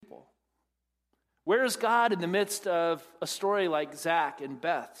Where is God in the midst of a story like Zach and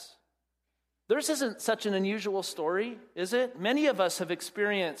Beth's? Theirs isn't such an unusual story, is it? Many of us have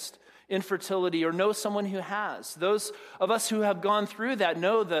experienced infertility or know someone who has. Those of us who have gone through that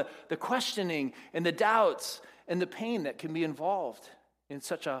know the questioning and the doubts and the pain that can be involved in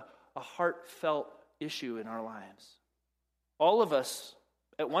such a heartfelt issue in our lives. All of us,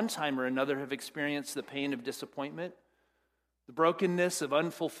 at one time or another, have experienced the pain of disappointment, the brokenness of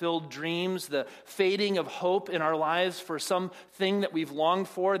unfulfilled dreams, the fading of hope in our lives for something that we've longed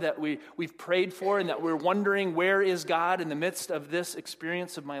for, that we've prayed for, and that we're wondering, where is God in the midst of this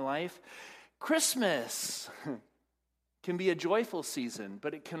experience of my life? Christmas can be a joyful season,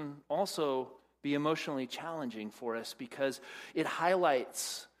 but it can also be emotionally challenging for us because it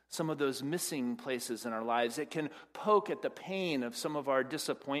highlights some of those missing places in our lives. It can poke at the pain of some of our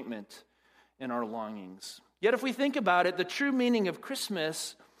disappointment and our longings. Yet if we think about it, the true meaning of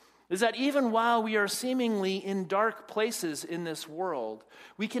Christmas is that even while we are seemingly in dark places in this world,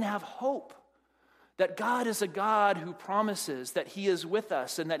 we can have hope that God is a God who promises that He is with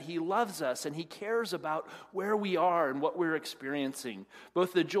us and that He loves us and He cares about where we are and what we're experiencing,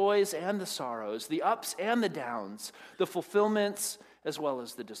 both the joys and the sorrows, the ups and the downs, the fulfillments as well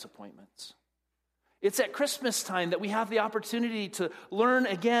as the disappointments. It's at Christmas time that we have the opportunity to learn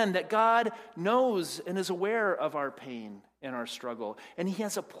again that God knows and is aware of our pain and our struggle, and He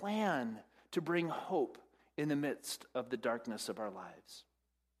has a plan to bring hope in the midst of the darkness of our lives.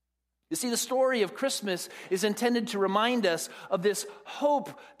 You see, the story of Christmas is intended to remind us of this hope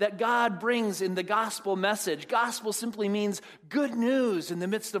that God brings in the gospel message. Gospel simply means good news in the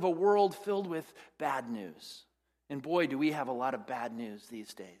midst of a world filled with bad news. And boy, do we have a lot of bad news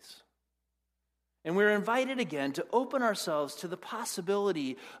these days. And we're invited again to open ourselves to the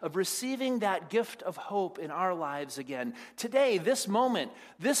possibility of receiving that gift of hope in our lives again. Today, this moment,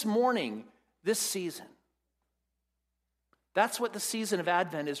 this morning, this season. That's what the season of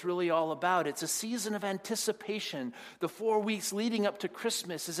Advent is really all about. It's a season of anticipation. The 4 weeks leading up to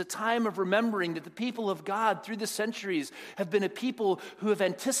Christmas is a time of remembering that the people of God through the centuries have been a people who have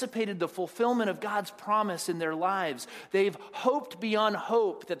anticipated the fulfillment of God's promise in their lives. They've hoped beyond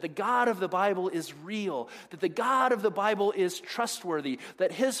hope that the God of the Bible is real, that the God of the Bible is trustworthy,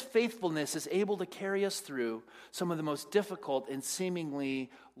 that His faithfulness is able to carry us through some of the most difficult and seemingly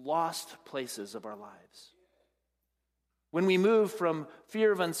lost places of our lives. When we move from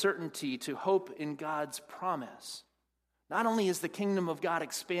fear of uncertainty to hope in God's promise, not only is the kingdom of God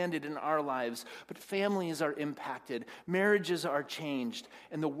expanded in our lives, but families are impacted, marriages are changed,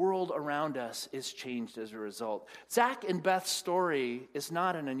 and the world around us is changed as a result. Zach and Beth's story is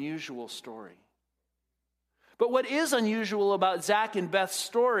not an unusual story. But what is unusual about Zach and Beth's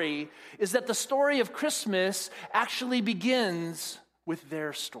story is that the story of Christmas actually begins with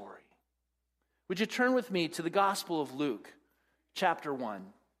their story. Would you turn with me to the Gospel of Luke, chapter 1.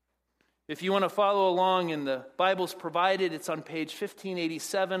 If you want to follow along in the Bibles provided, it's on page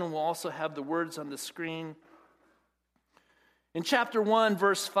 1587, and we'll also have the words on the screen. In chapter 1,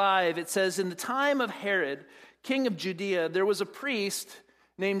 verse 5, it says, "In the time of Herod, king of Judea, there was a priest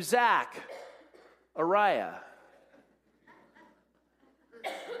named Zachariah,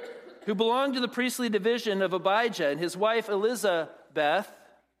 who belonged to the priestly division of Abijah, and his wife Elizabeth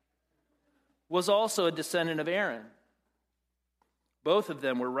was also a descendant of Aaron. Both of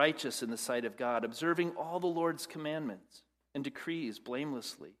them were righteous in the sight of God, observing all the Lord's commandments and decrees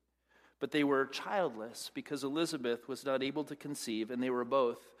blamelessly. But they were childless because Elizabeth was not able to conceive, and they were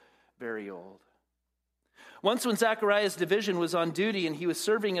both very old. Once when Zachariah's division was on duty and he was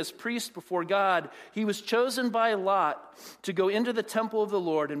serving as priest before God, he was chosen by Lot to go into the temple of the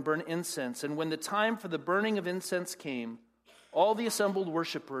Lord and burn incense. And when the time for the burning of incense came, all the assembled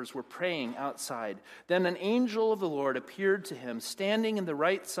worshipers were praying outside. Then an angel of the Lord appeared to him, standing at the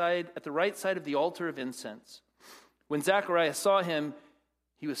right side of the altar of incense. When Zachariah saw him,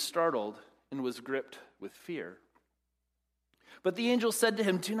 he was startled and was gripped with fear. But the angel said to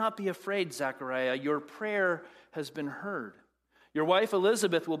him, 'Do not be afraid, Zachariah. Your prayer has been heard. Your wife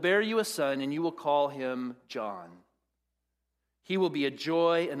Elizabeth will bear you a son, and you will call him John. He will be a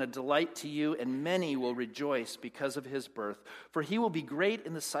joy and a delight to you, and many will rejoice because of his birth. For he will be great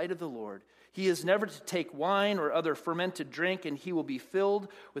in the sight of the Lord. He is never to take wine or other fermented drink, and he will be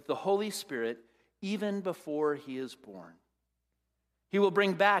filled with the Holy Spirit even before he is born. He will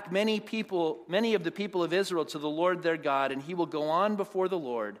bring back many of the people of Israel to the Lord their God, and he will go on before the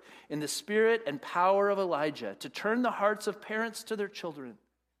Lord in the spirit and power of Elijah to turn the hearts of parents to their children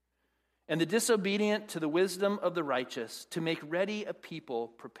and the disobedient to the wisdom of the righteous, to make ready a people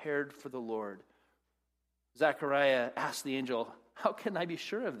prepared for the Lord.' Zechariah asked the angel, How can I be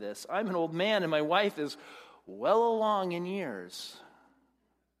sure of this? I'm an old man, and my wife is well along in years."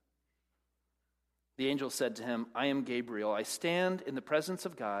 The angel said to him, "I am Gabriel. I stand in the presence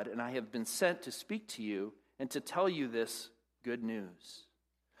of God, and I have been sent to speak to you and to tell you this good news.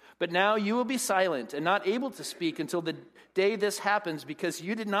 But now you will be silent and not able to speak until the day this happens, because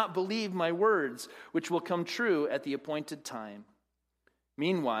you did not believe my words, which will come true at the appointed time."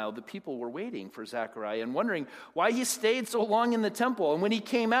 Meanwhile, the people were waiting for Zechariah and wondering why he stayed so long in the temple. And when he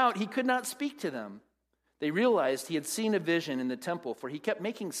came out, he could not speak to them. They realized he had seen a vision in the temple, for he kept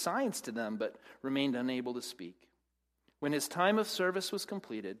making signs to them, but remained unable to speak. When his time of service was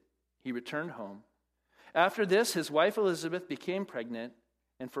completed, he returned home. After this, his wife Elizabeth became pregnant,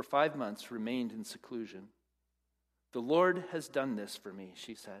 and for 5 months remained in seclusion. "The Lord has done this for me,"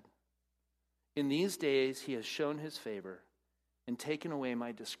 she said. "In these days he has shown his favor and taken away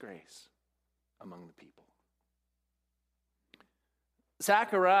my disgrace among the people."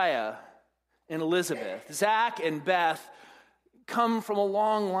 Zechariah and Elizabeth, Zach and Beth, come from a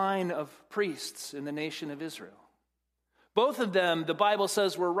long line of priests in the nation of Israel. Both of them, the Bible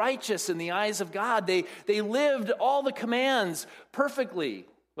says, were righteous in the eyes of God. They lived all the commands perfectly,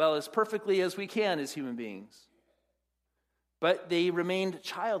 well, as perfectly as we can as human beings. But they remained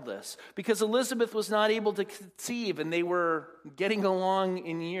childless because Elizabeth was not able to conceive, and they were getting along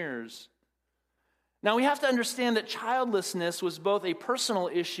in years. Now, we have to understand that childlessness was both a personal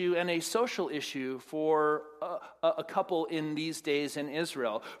issue and a social issue for a couple in these days in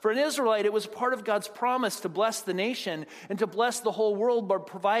Israel. For an Israelite, it was part of God's promise to bless the nation and to bless the whole world by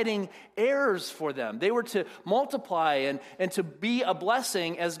providing heirs for them. They were to multiply and to be a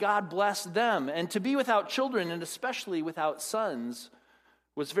blessing as God blessed them. And to be without children, and especially without sons,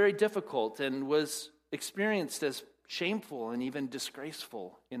 was very difficult and was experienced as shameful and even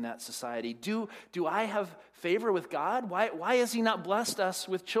disgraceful in that society. Do I have favor with God? Why has he not blessed us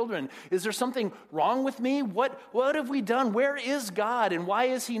with children? Is there something wrong with me? What have we done? Where is God? And why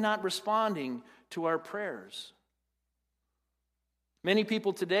is he not responding to our prayers? Many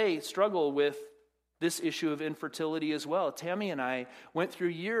people today struggle with this issue of infertility as well. Tammy and I went through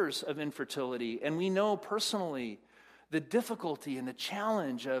years of infertility, and we know personally the difficulty and the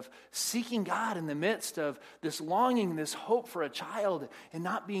challenge of seeking God in the midst of this longing, this hope for a child, and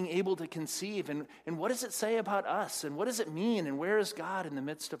not being able to conceive. And what does it say about us? And what does it mean? And where is God in the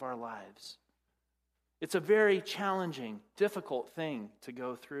midst of our lives? It's a very challenging, difficult thing to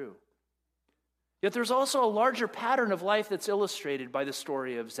go through. Yet there's also a larger pattern of life that's illustrated by the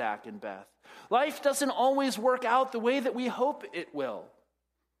story of Zach and Beth. Life doesn't always work out the way that we hope it will.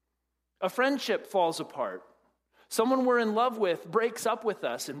 A friendship falls apart. Someone we're in love with breaks up with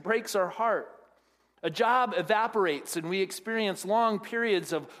us and breaks our heart. A job evaporates and we experience long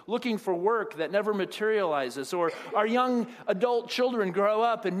periods of looking for work that never materializes. Or our young adult children grow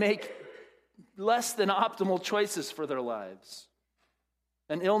up and make less than optimal choices for their lives.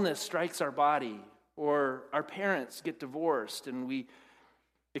 An illness strikes our body, or our parents get divorced and we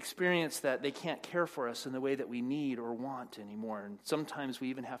experience that they can't care for us in the way that we need or want anymore. And sometimes we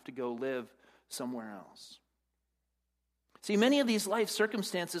even have to go live somewhere else. See, many of these life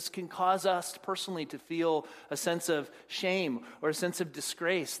circumstances can cause us personally to feel a sense of shame or a sense of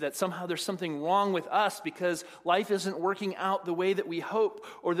disgrace, that somehow there's something wrong with us because life isn't working out the way that we hope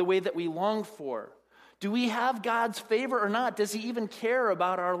or the way that we long for. Do we have God's favor or not? Does he even care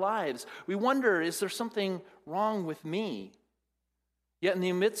about our lives? We wonder, is there something wrong with me? Yet in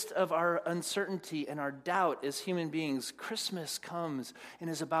the midst of our uncertainty and our doubt as human beings, Christmas comes and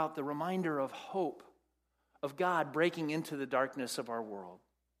is about the reminder of hope, of God breaking into the darkness of our world.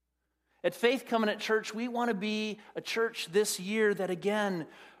 At Faith Covenant Church, we want to be a church this year that again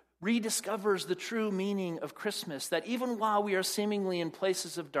rediscovers the true meaning of Christmas, that even while we are seemingly in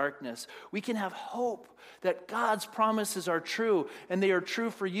places of darkness, we can have hope that God's promises are true, and they are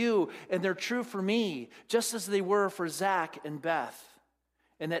true for you, and they're true for me, just as they were for Zach and Beth,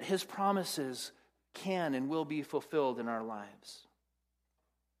 and that his promises can and will be fulfilled in our lives.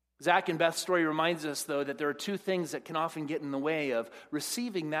 Zach and Beth's story reminds us, though, that there are two things that can often get in the way of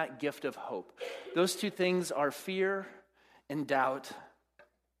receiving that gift of hope. Those two things are fear and doubt.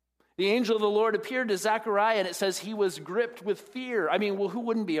 The angel of the Lord appeared to Zechariah, and it says he was gripped with fear. I mean, well, who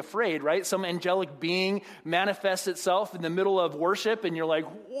wouldn't be afraid, right? Some angelic being manifests itself in the middle of worship, and you're like,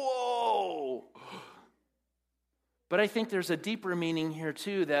 whoa! But I think there's a deeper meaning here,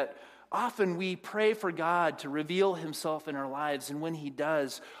 too, that often we pray for God to reveal himself in our lives, and when he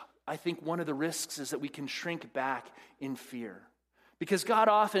does, I think one of the risks is that we can shrink back in fear. Because God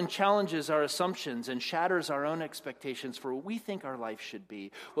often challenges our assumptions and shatters our own expectations for what we think our life should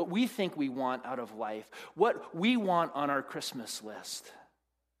be, what we think we want out of life, what we want on our Christmas list.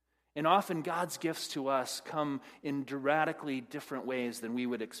 And often God's gifts to us come in radically different ways than we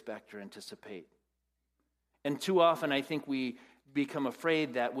would expect or anticipate. And too often I think we become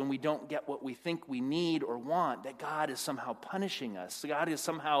afraid that when we don't get what we think we need or want, that God is somehow punishing us. God is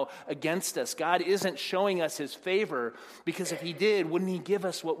somehow against us. God isn't showing us his favor, because if he did, wouldn't he give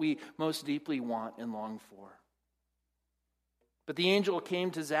us what we most deeply want and long for? But the angel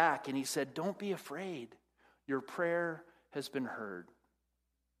came to Zach and he said, "Don't be afraid. Your prayer has been heard."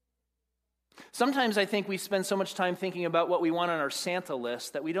 Sometimes I think we spend so much time thinking about what we want on our Santa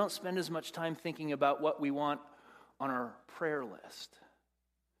list that we don't spend as much time thinking about what we want on our prayer list.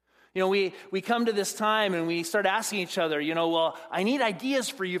 We come to this time and we start asking each other, well, I need ideas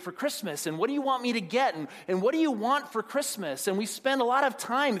for you for Christmas, and what do you want me to get, and what do you want for Christmas? And we spend a lot of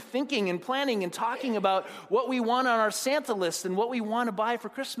time thinking and planning and talking about what we want on our Santa list and what we want to buy for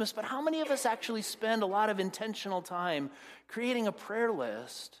Christmas. But how many of us actually spend a lot of intentional time creating a prayer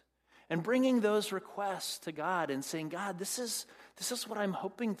list and bringing those requests to God and saying, God, this is what I'm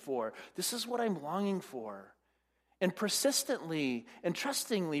hoping for. This is what I'm longing for. And persistently and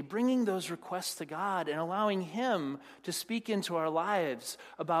trustingly bringing those requests to God and allowing him to speak into our lives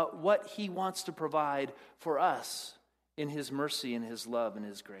about what he wants to provide for us in his mercy and his love and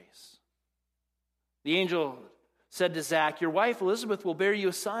his grace. The angel said to Zach, "Your wife Elizabeth will bear you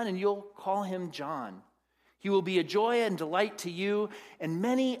a son, and you'll call him John. He will be a joy and delight to you, and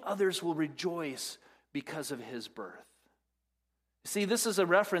many others will rejoice because of his birth." See, this is a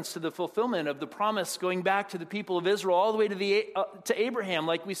reference to the fulfillment of the promise going back to the people of Israel all the way to Abraham,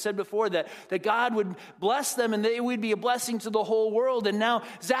 like we said before, that God would bless them and they would be a blessing to the whole world. And now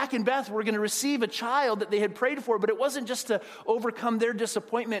Zach and Beth were going to receive a child that they had prayed for, but it wasn't just to overcome their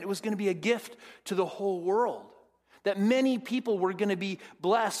disappointment. It was going to be a gift to the whole world. That many people were going to be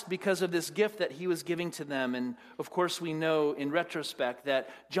blessed because of this gift that he was giving to them. And of course, we know in retrospect that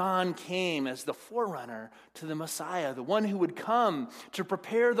John came as the forerunner to the Messiah, the one who would come to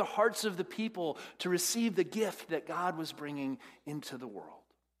prepare the hearts of the people to receive the gift that God was bringing into the world.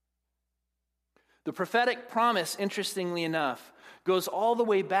 The prophetic promise, interestingly enough, goes all the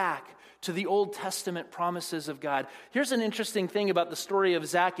way back to the Old Testament promises of God. Here's an interesting thing about the story of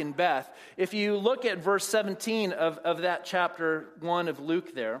Zach and Beth. If you look at verse 17 of that chapter 1 of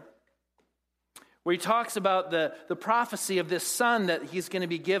Luke there, where he talks about the prophecy of this son that he's going to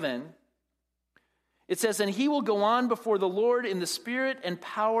be given, it says, "And he will go on before the Lord in the spirit and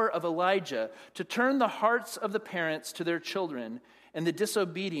power of Elijah to turn the hearts of the parents to their children and the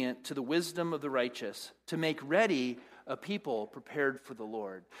disobedient to the wisdom of the righteous, to make ready a people prepared for the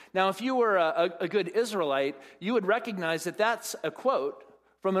Lord." Now, if you were a good Israelite, you would recognize that that's a quote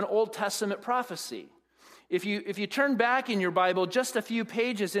from an Old Testament prophecy. If you turn back in your Bible just a few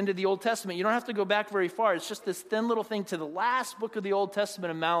pages into the Old Testament, you don't have to go back very far. It's just this thin little thing to the last book of the Old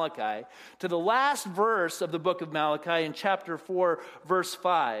Testament of Malachi, to the last verse of the book of Malachi in chapter 4, verse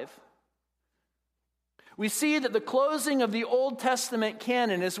 5. We see that the closing of the Old Testament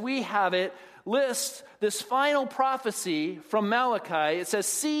canon, as we have it, lists this final prophecy from Malachi. It says,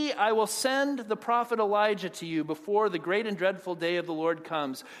 "See, I will send the prophet Elijah to you before the great and dreadful day of the Lord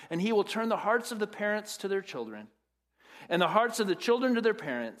comes, and he will turn the hearts of the parents to their children, and the hearts of the children to their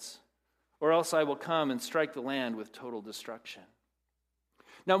parents, or else I will come and strike the land with total destruction."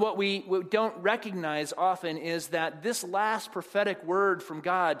 Now, what we don't recognize often is that this last prophetic word from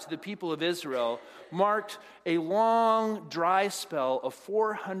God to the people of Israel marked a long, dry spell of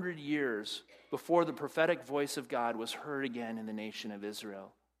 400 years before the prophetic voice of God was heard again in the nation of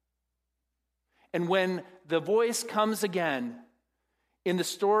Israel. And when the voice comes again in the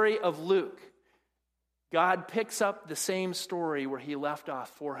story of Luke, God picks up the same story where he left off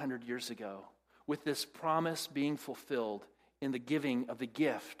 400 years ago, with this promise being fulfilled in the giving of the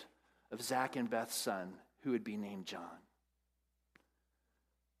gift of Zach and Beth's son, who would be named John.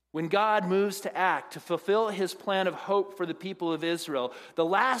 When God moves to act to fulfill his plan of hope for the people of Israel, the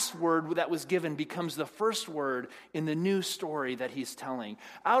last word that was given becomes the first word in the new story that he's telling.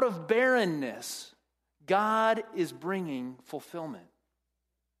 Out of barrenness, God is bringing fulfillment.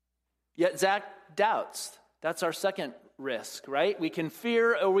 Yet Zach doubts. That's our second risk, right? We can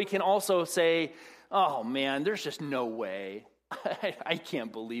fear, or we can also say, "Oh man, there's just no way. I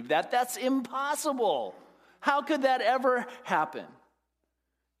can't believe that. That's impossible. How could that ever happen?"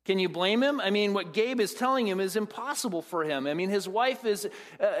 Can you blame him? I mean, what Gabe is telling him is impossible for him. I mean, his wife is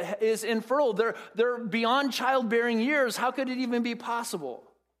infertile. They're beyond childbearing years. How could it even be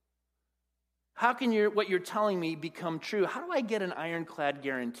possible? How can what you're telling me become true? How do I get an ironclad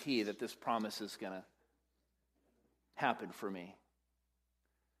guarantee that this promise is going to happen for me?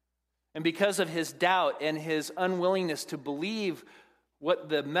 And because of his doubt and his unwillingness to believe what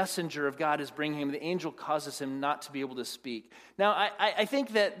the messenger of God is bringing him, the angel causes him not to be able to speak. Now, I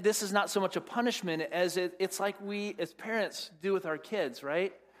think that this is not so much a punishment as it's like we as parents do with our kids,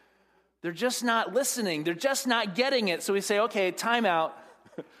 right? They're just not listening. They're just not getting it. So we say, okay, time out.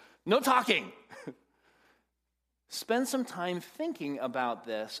 No talking. Spend some time thinking about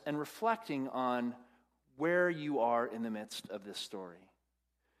this and reflecting on where you are in the midst of this story.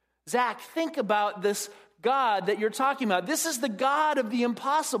 Zach, think about this God that you're talking about. This is the God of the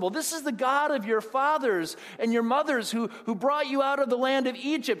impossible. This is the God of your fathers and your mothers who brought you out of the land of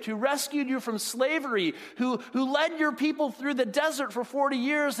Egypt, who rescued you from slavery, who led your people through the desert for 40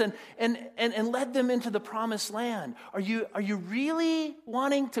 years and led them into the promised land. Are you really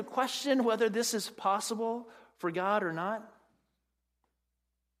wanting to question whether this is possible for God or not?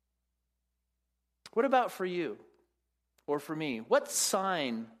 What about for you or for me? What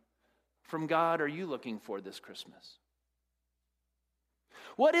sign from God are you looking for this Christmas?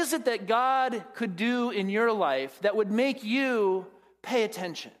 What is it that God could do in your life that would make you pay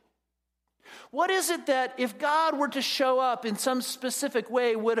attention? What is it that if God were to show up in some specific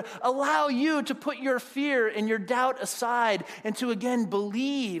way would allow you to put your fear and your doubt aside and to again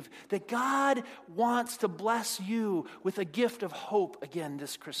believe that God wants to bless you with a gift of hope again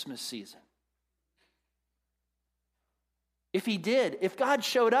this Christmas season? If he did, if God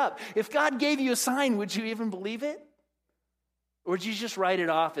showed up, if God gave you a sign, would you even believe it? Or would you just write it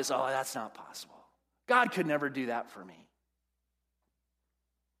off as, oh, that's not possible? God could never do that for me.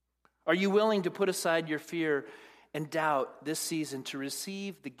 Are you willing to put aside your fear and doubt this season to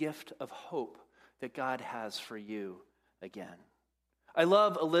receive the gift of hope that God has for you again? I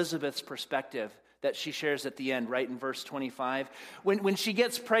love Elizabeth's perspective that she shares at the end, right in verse 25. When she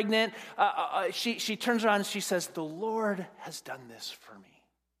gets pregnant, she turns around and she says, "The Lord has done this for me.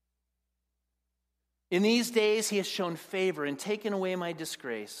 In these days, he has shown favor and taken away my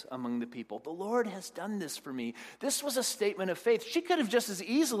disgrace among the people. The Lord has done this for me." This was a statement of faith. She could have just as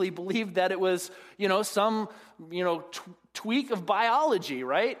easily believed that it was, some, tweak of biology,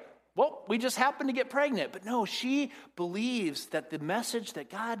 right? Well, we just happened to get pregnant. But no, she believes that the message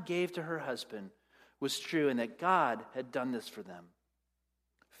that God gave to her husband was true and that God had done this for them.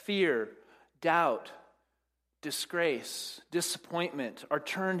 Fear, doubt, disgrace, disappointment are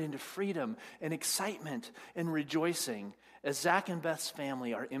turned into freedom and excitement and rejoicing as Zach and Beth's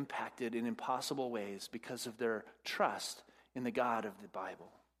family are impacted in impossible ways because of their trust in the God of the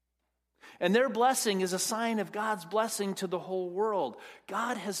Bible. And their blessing is a sign of God's blessing to the whole world.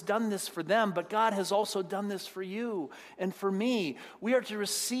 God has done this for them, but God has also done this for you and for me. We are to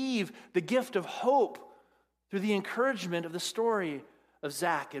receive the gift of hope through the encouragement of the story of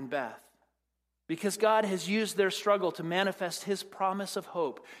Zach and Beth, because God has used their struggle to manifest his promise of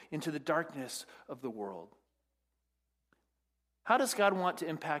hope into the darkness of the world. How does God want to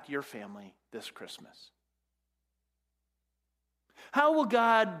impact your family this Christmas? How will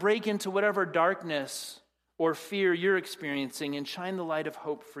God break into whatever darkness or fear you're experiencing and shine the light of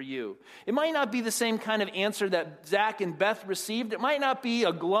hope for you? It might not be the same kind of answer that Zach and Beth received. It might not be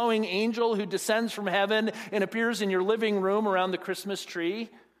a glowing angel who descends from heaven and appears in your living room around the Christmas tree.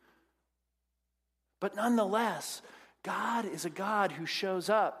 But nonetheless, God is a God who shows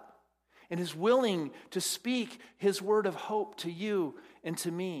up and is willing to speak his word of hope to you and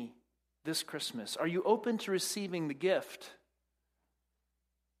to me this Christmas. Are you open to receiving the gift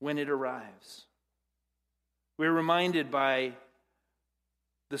when it arrives? We're reminded by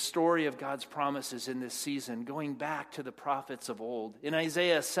the story of God's promises in this season, going back to the prophets of old. In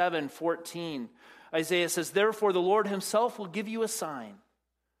Isaiah 7:14, Isaiah says, "Therefore the Lord himself will give you a sign.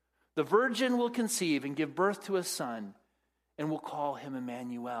 The virgin will conceive and give birth to a son, and will call him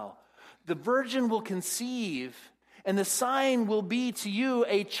Emmanuel." The virgin will conceive, and the sign will be to you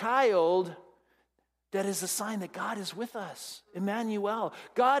a child. That is a sign that God is with us. Emmanuel.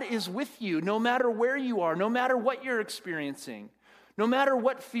 God is with you no matter where you are, no matter what you're experiencing, no matter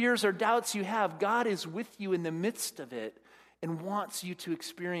what fears or doubts you have. God is with you in the midst of it and wants you to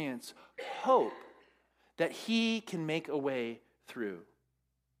experience hope that he can make a way through.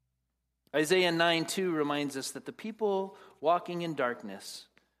 Isaiah 9:2 reminds us that the people walking in darkness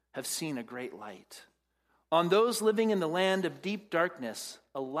have seen a great light. On those living in the land of deep darkness,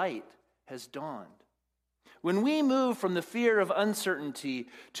 a light has dawned. When we move from the fear of uncertainty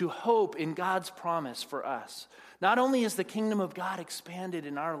to hope in God's promise for us, not only is the kingdom of God expanded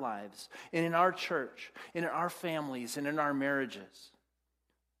in our lives and in our church and in our families and in our marriages,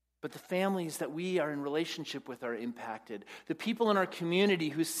 but the families that we are in relationship with are impacted. The people in our community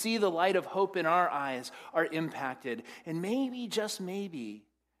who see the light of hope in our eyes are impacted. And maybe, just maybe,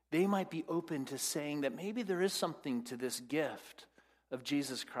 they might be open to saying that maybe there is something to this gift of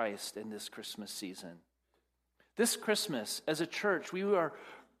Jesus Christ in this Christmas season. This Christmas, as a church, we are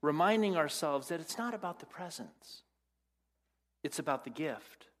reminding ourselves that it's not about the presents. It's about the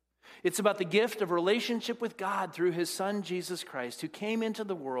gift. It's about the gift of relationship with God through his Son, Jesus Christ, who came into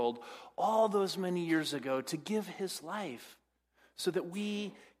the world all those many years ago to give his life so that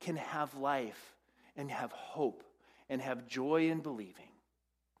we can have life and have hope and have joy in believing.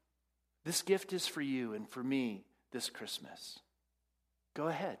 This gift is for you and for me this Christmas. Go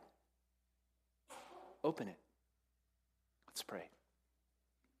ahead. Open it. Let's pray.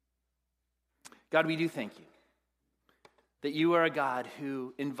 God, we do thank you that you are a God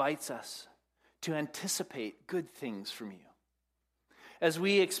who invites us to anticipate good things from you. As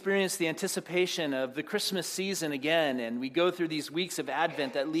we experience the anticipation of the Christmas season again, and we go through these weeks of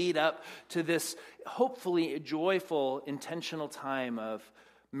Advent that lead up to this hopefully joyful, intentional time of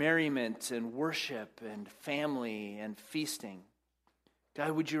merriment and worship and family and feasting,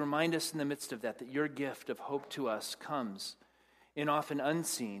 God, would you remind us in the midst of that your gift of hope to us comes in often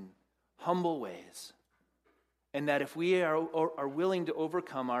unseen, humble ways, and that if we are willing to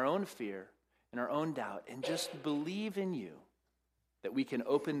overcome our own fear and our own doubt and just believe in you, that we can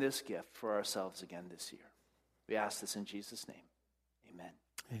open this gift for ourselves again this year. We ask this in Jesus' name. Amen.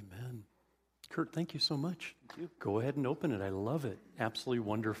 Amen. Kurt, thank you so much. Thank you. Go ahead and open it. I love it. Absolutely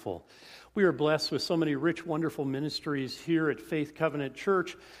wonderful. We are blessed with so many rich, wonderful ministries here at Faith Covenant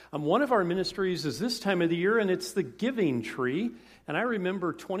Church. One of our ministries is this time of the year, and it's the Giving Tree. And I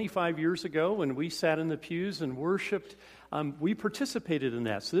remember 25 years ago when we sat in the pews and worshiped, we participated in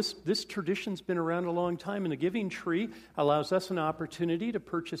that. So this tradition's been around a long time, and the Giving Tree allows us an opportunity to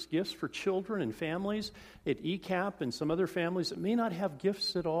purchase gifts for children and families at ECAP and some other families that may not have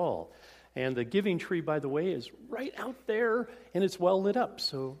gifts at all. And the Giving Tree, by the way, is right out there, and it's well lit up.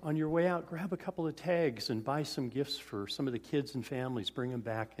 So on your way out, grab a couple of tags and buy some gifts for some of the kids and families. Bring them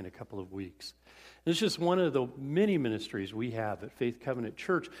back in a couple of weeks. And it's just one of the many ministries we have at Faith Covenant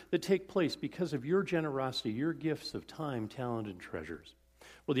Church that take place because of your generosity, your gifts of time, talent, and treasures.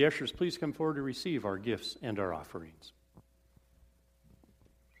 Will the ushers please come forward to receive our gifts and our offerings?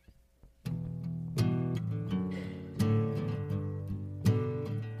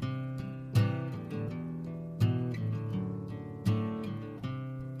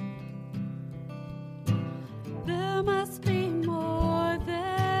 There must be more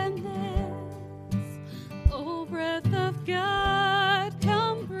than this. Oh, breath of God,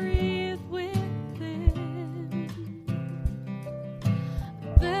 come breathe within.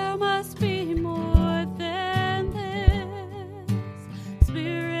 There must be more than this.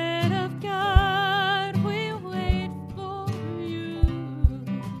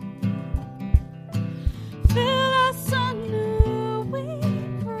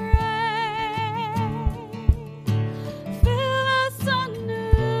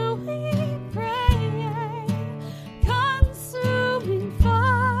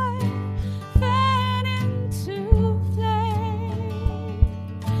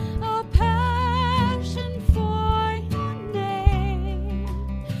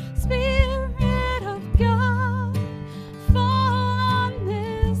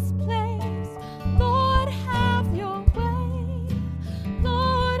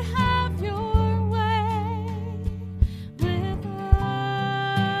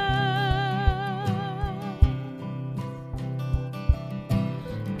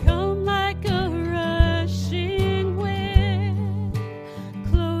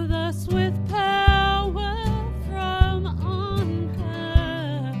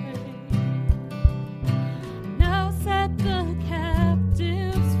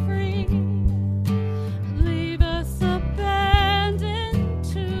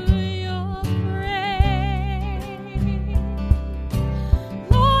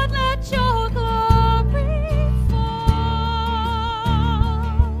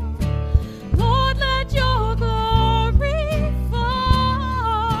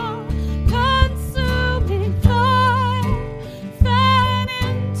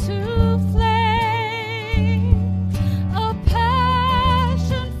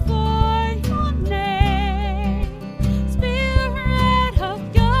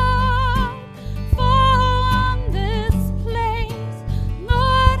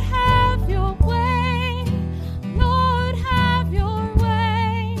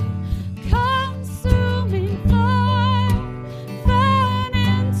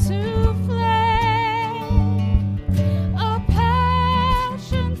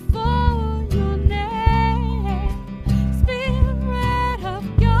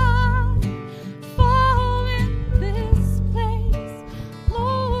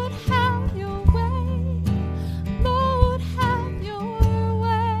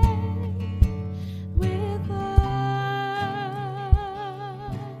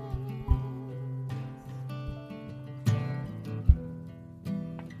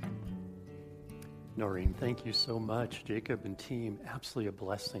 Noreen, thank you so much. Jacob and team, absolutely a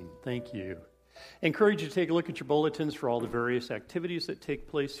blessing. Thank you. I encourage you to take a look at your bulletins for all the various activities that take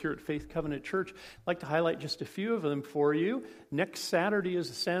place here at Faith Covenant Church. I'd like to highlight just a few of them for you. Next Saturday is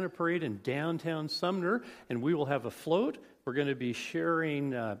the Santa Parade in downtown Sumner, and we will have a float. We're going to be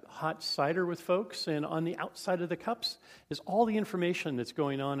sharing hot cider with folks, and on the outside of the cups is all the information that's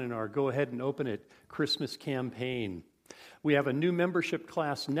going on in our Go Ahead and Open It Christmas campaign. We have a new membership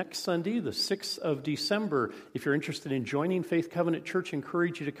class next Sunday, the 6th of December. If you're interested in joining Faith Covenant Church, I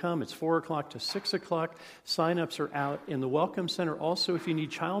encourage you to come. It's 4 o'clock to 6 o'clock. Sign-ups are out in the Welcome Center. Also, if you need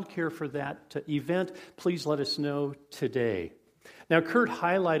childcare for that event, please let us know today. Now, Kurt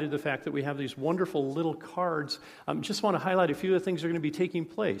highlighted the fact that we have these wonderful little cards. Just want to highlight a few of the things that are going to be taking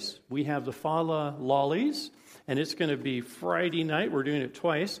place. We have the Fala Lollies, and it's going to be Friday night. We're doing it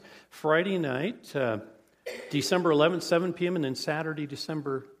twice. Friday night, December 11th, 7 p.m., and then Saturday,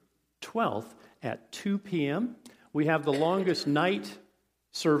 December 12th at 2 p.m. We have the longest night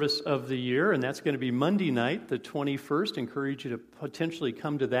service of the year, and that's going to be Monday night, the 21st. Encourage you to potentially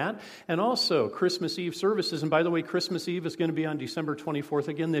come to that. And also Christmas Eve services. And by the way, Christmas Eve is going to be on December 24th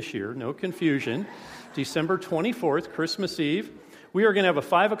again this year. No confusion. December 24th, Christmas Eve. We are going to have a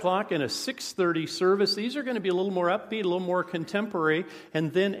 5 o'clock and a 6:30 service. These are going to be a little more upbeat, a little more contemporary.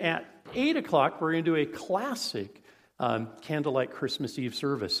 And then at 8 o'clock, we're going to do a classic candlelight Christmas Eve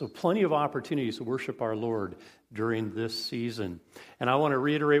service. So plenty of opportunities to worship our Lord during this season. And I want to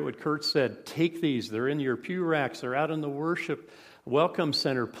reiterate what Kurt said. Take these. They're in your pew racks. They're out in the worship welcome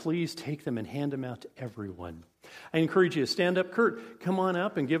center. Please take them and hand them out to everyone. I encourage you to stand up. Kurt, come on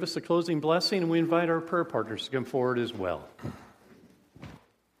up and give us the closing blessing. And we invite our prayer partners to come forward as well.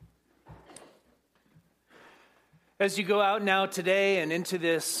 As you go out now today and into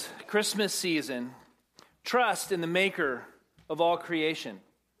this Christmas season, trust in the Maker of all creation.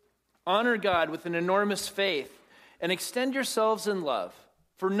 Honor God with an enormous faith and extend yourselves in love,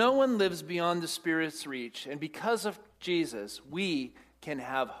 for no one lives beyond the Spirit's reach, and because of Jesus, we can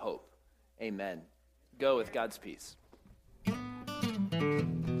have hope. Amen. Go with God's peace.